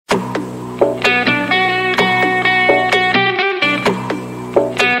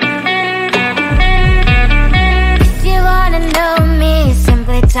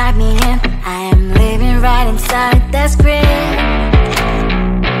write me in. I am living right inside the script.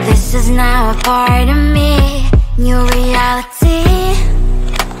 This is now a part of me, new reality.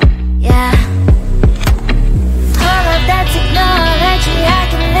 Yeah. All of that technology I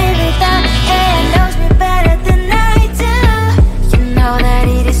can live without. AI knows me better than I do. You know that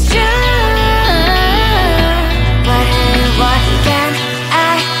it is true. But hey, what can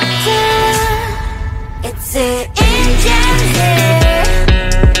I do? It's the engines here,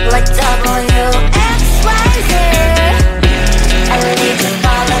 like WXYZ. I leave the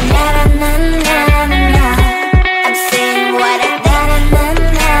follow, na na na na na na. I'm saying what I na na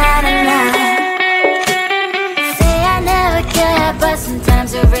na na na. Say I never care, but sometimes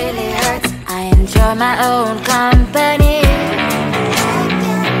it really hurts. I enjoy my own company.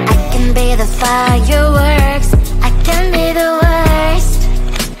 I can be the fireworks, I can be the worst.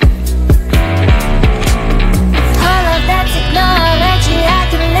 All of that technology I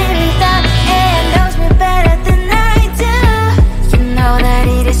can live without. AI knows me better than I do. You know that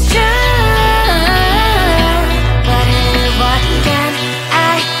it is true. But hey, what can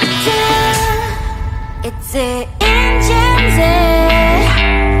I do? It's the engines,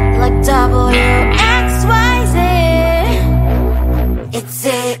 like WXYZ. It's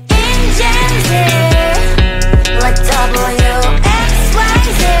the engines, like WXYZ.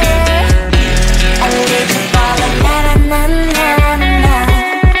 I live to follow, na na na na na na.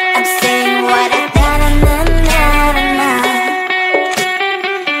 I'm saying what I na na na na na.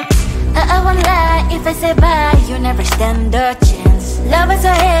 I won't lie if I say bye, you never stand a chance. Love us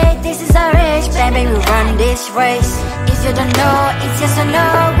or hate, this is our age. Baby, we run this race. If you don't know, it's yes or no.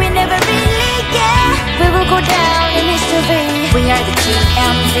 We never really care. We will go down in history. We are the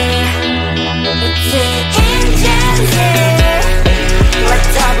TMZ. It's the engines, like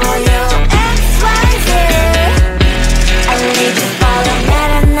WXYZ. I need to follow, na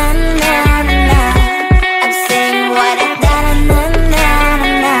na na na na na. I'm saying what I na na na na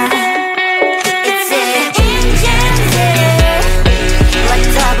na. It's the engines, like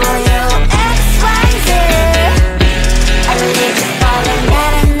WXYZ. I need to follow, na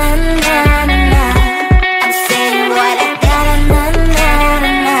na na na na. I'm saying what I na na na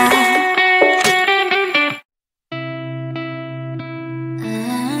na na.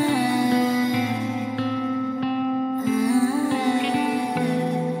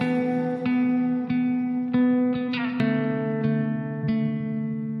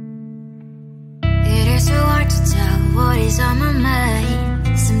 It is so hard to tell what is on my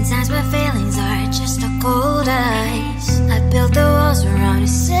mind. Sometimes my feelings are just a cold ice. I built the walls around you,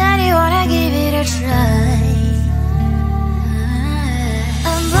 said you wanna give it a try.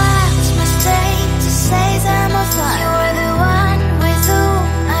 I'm lost, mistake to say I'm a fly. You're the one with whom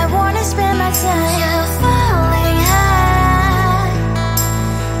I wanna spend my time. You're falling high.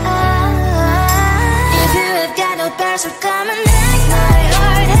 If you have got no passion, come and hack my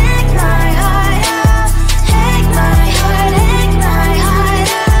heart, hack my heart up. Hack my heart, hack my heart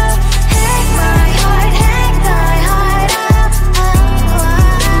up. Hack my heart, hack my heart up.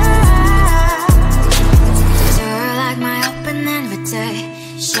 You're like my open invitation.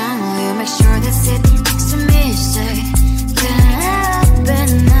 Will you make sure that sit next to me? Say, can I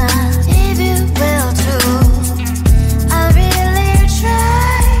open up if you will too? I'll really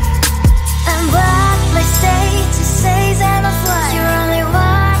try. And what my state to say I'm a fly. You're only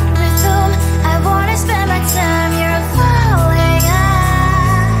one with whom I wanna spend my time. You're falling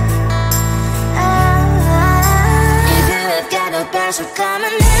high. If you have got no passion, come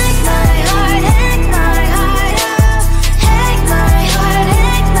and hack my heart, hack my heart up. Hack my heart,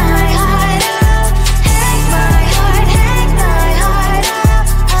 hack my heart up. Hack my heart,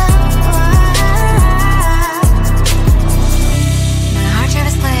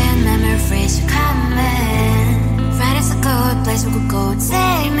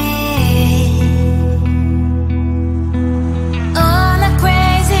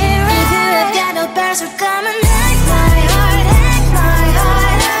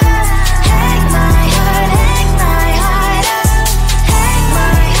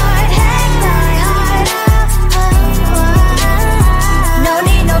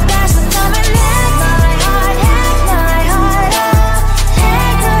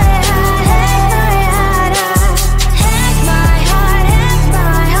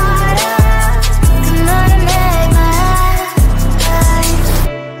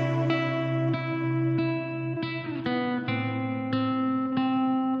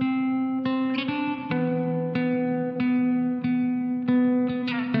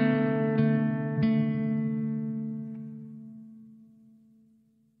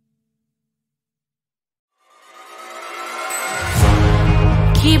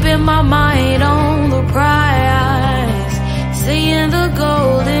 Setting my mind on the prize, seeing the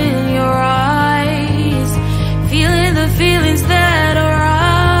gold in your eyes, feeling the feelings that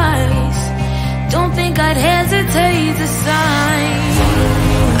arise. Don't think I'd hesitate to sign.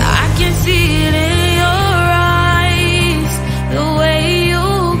 I can see it in your eyes, the way you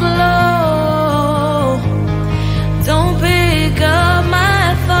glow. Don't pick up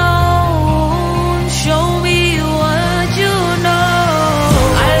my phone, show me what you know.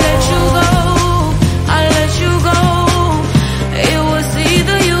 I let you go, I let you go. It was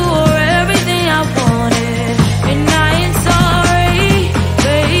either you or everything I wanted, and I ain't sorry,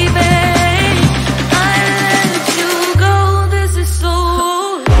 baby. I let you go, this is so.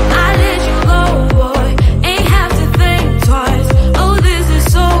 I let you go, boy, ain't have to think twice. Oh, this is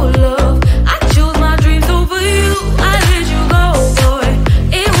so love. I chose my dreams over you. I let you go, boy,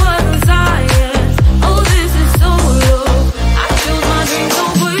 it wasn't science. Oh, this is so love. I chose my dreams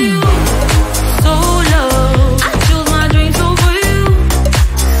over you. So love. I chose my dreams over you.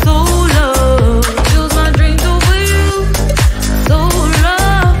 So love. I chose my dreams over you. So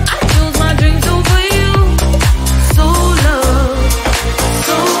love. I chose my dreams over you. So love.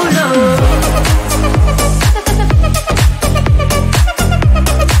 So love.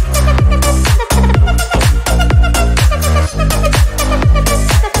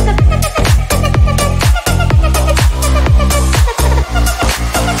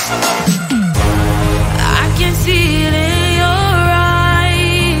 I can see it in your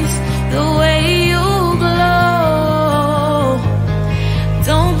eyes, the way you glow.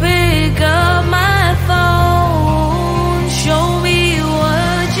 Don't pick up my phone, show me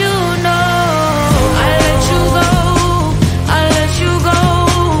what you know. I let you go, I let you go.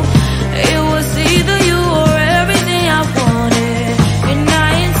 It was either you or everything I wanted, and I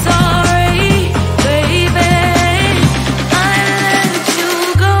ain't sorry, baby. I let you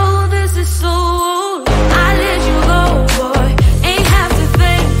go, this is so. I let you go, boy, ain't have to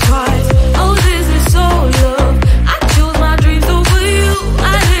think twice. Oh, this is so love. I chose my dreams over you.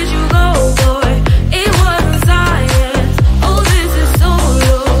 I let you go, boy, it wasn't science. Oh, this is so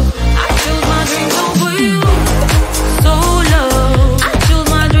love. I chose my dreams over you. So love. I chose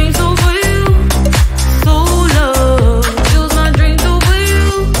my dreams over you. So love. I chose my dreams over you.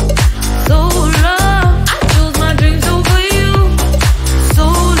 So love. I chose my dreams over you. So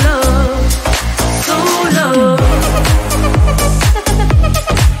love. So love.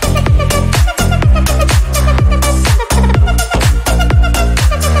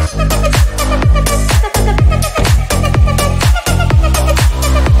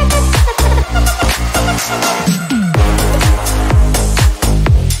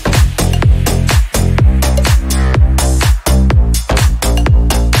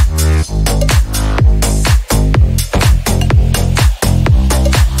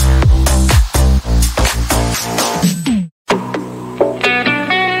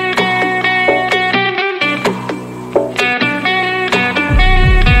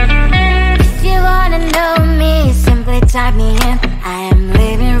 If you wanna know me, simply type me in. I am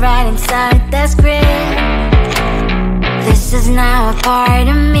living right inside the script. This is now a part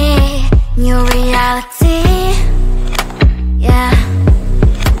of me, new reality. Yeah.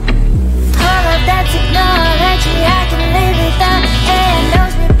 All of that technology I can live without. It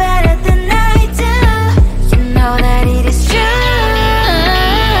knows me better than I do. You know that it is true.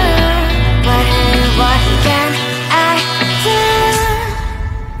 But hey, what can I do?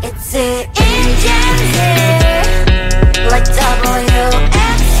 It's the engines here, like WXYZ.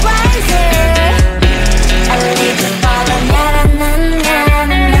 I leave the ball on na na na na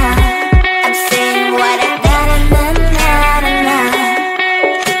na na. I'm saying what I na na na na na.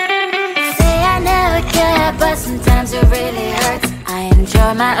 Say I never care, but sometimes it really hurts. I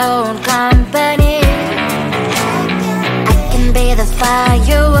enjoy my own company. I can be the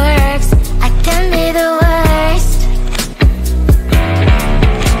fireworks, I can be the worst.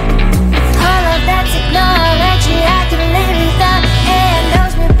 All of that technology I can live without. It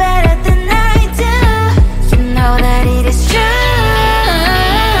knows me better than I do. You know that it is true.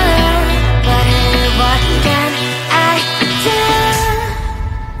 But hey, what can I do?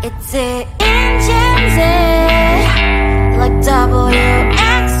 It's the engines, like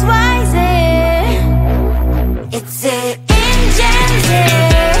WXYZ. It's the engines,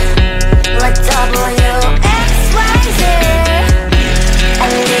 like WXYZ. I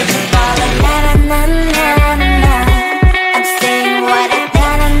live the ball on na na na na na. I'm saying what I na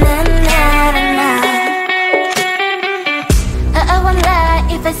na na na na. I won't lie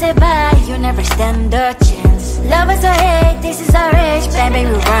if I say bye, you never stand a chance. Love us or hate, this is our age. Baby,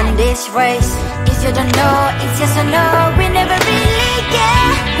 we run this race. If you don't know, it's yes or no. We never really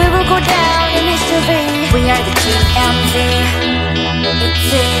care. We will go down in history. We are the GMZ. It's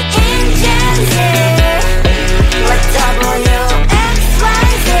the engines, like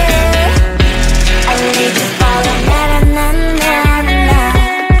WXYZ. I need to follow, na na na na na.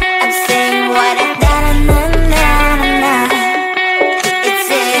 I'm saying what I na na na na na. It's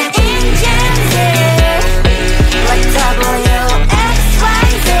the engines, like WXYZ.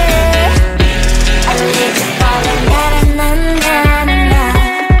 I need to follow, na na na na na.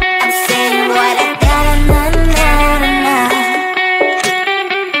 I'm saying what I na na na na na.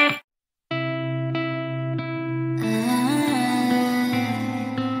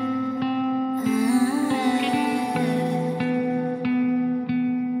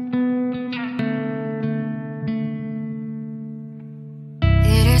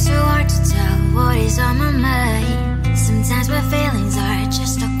 It is so hard to tell what is on my mind. Sometimes my feelings are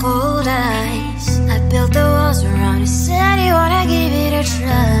just a cold ice. I built the walls around you, said you wanna give it a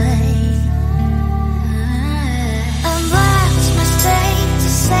try. I'm lost, mistake to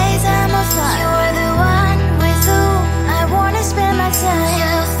say I'm a fly. You are the one with whom I wanna spend my time.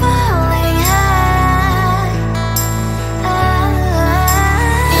 You're falling high.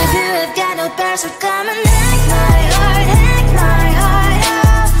 If you have got no password, come and hack my heart, hack my heart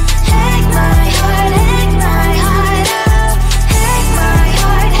up. Hack my heart, hack my heart up. Hack my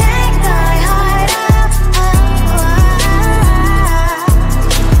heart, hack my heart up.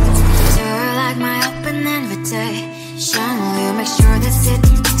 You're like my open invitation. Will you make sure that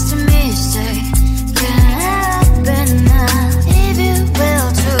sitting next to me you stay? Can happen now, if you will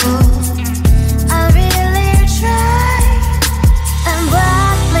too. I'll really try. And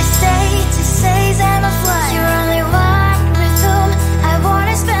what my state to say is I'm a fly. You're only one with whom I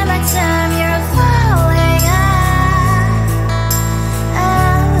wanna spend my time. You're falling high.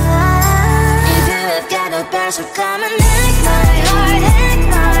 If you have got no password, come and hack my heart, hack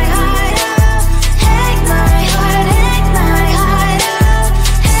my heart up. Hack my heart, hack my heart up.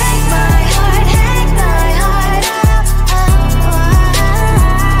 Hack my heart, hack my heart up.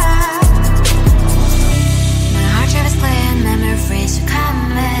 My heart travels playing memories are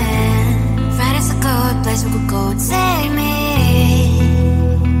coming. Friday's a good place we could go, take me.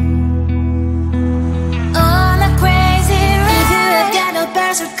 On a crazy ride. If you have got no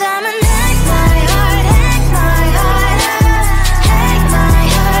password, come and hack my heart, hack my heart up. Hack my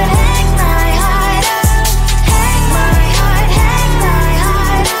heart, hack my heart up. Hack my heart, hack my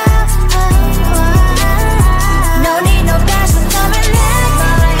heart up. No need no password, come and hack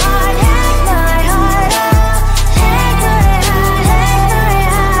my heart, hack my heart up. Hack my heart, hack my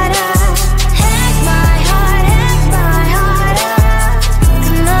heart up. Hack my heart, hack my heart up.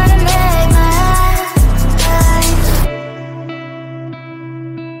 Come on and make my heart.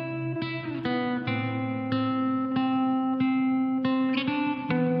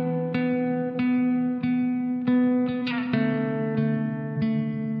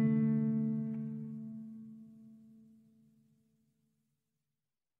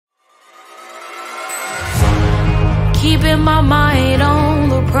 Keeping my mind on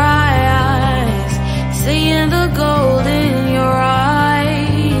the prize, seeing the gold in your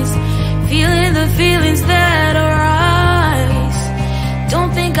eyes, feeling the feelings that arise.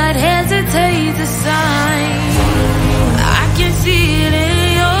 Don't think I'd hesitate to sign. I can see it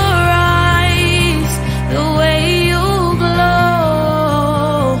in your eyes, the way you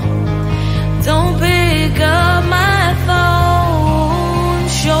glow. Don't pick up my phone,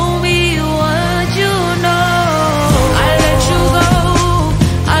 show me what you know. I let you go,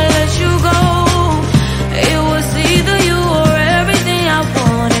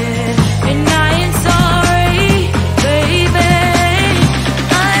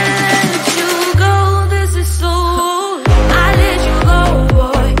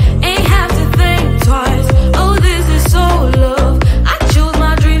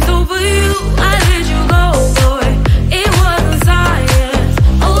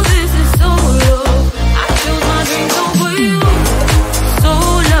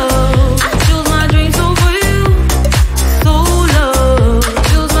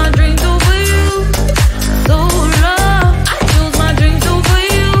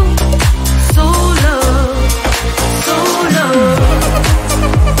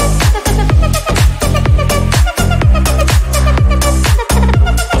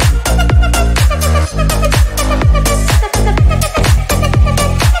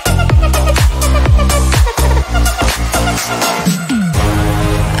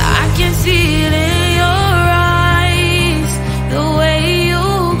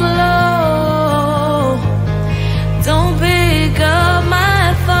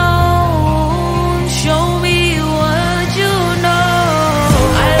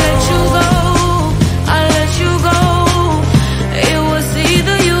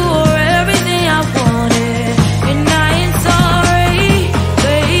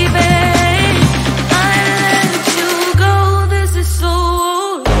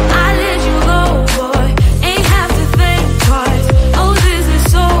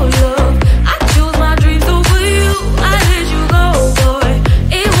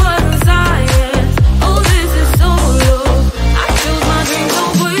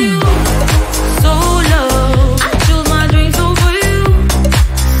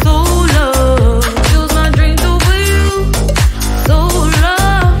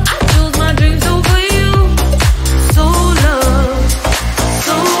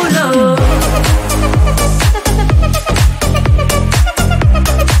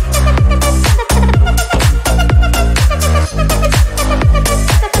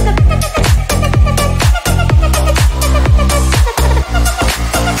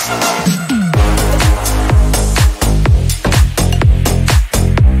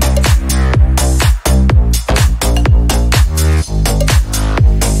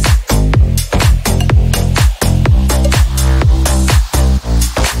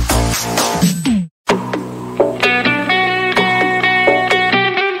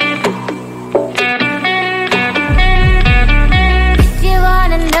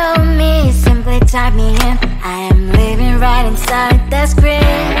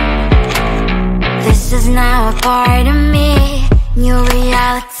 This is now a part of me. New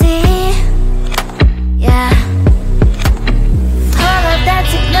reality.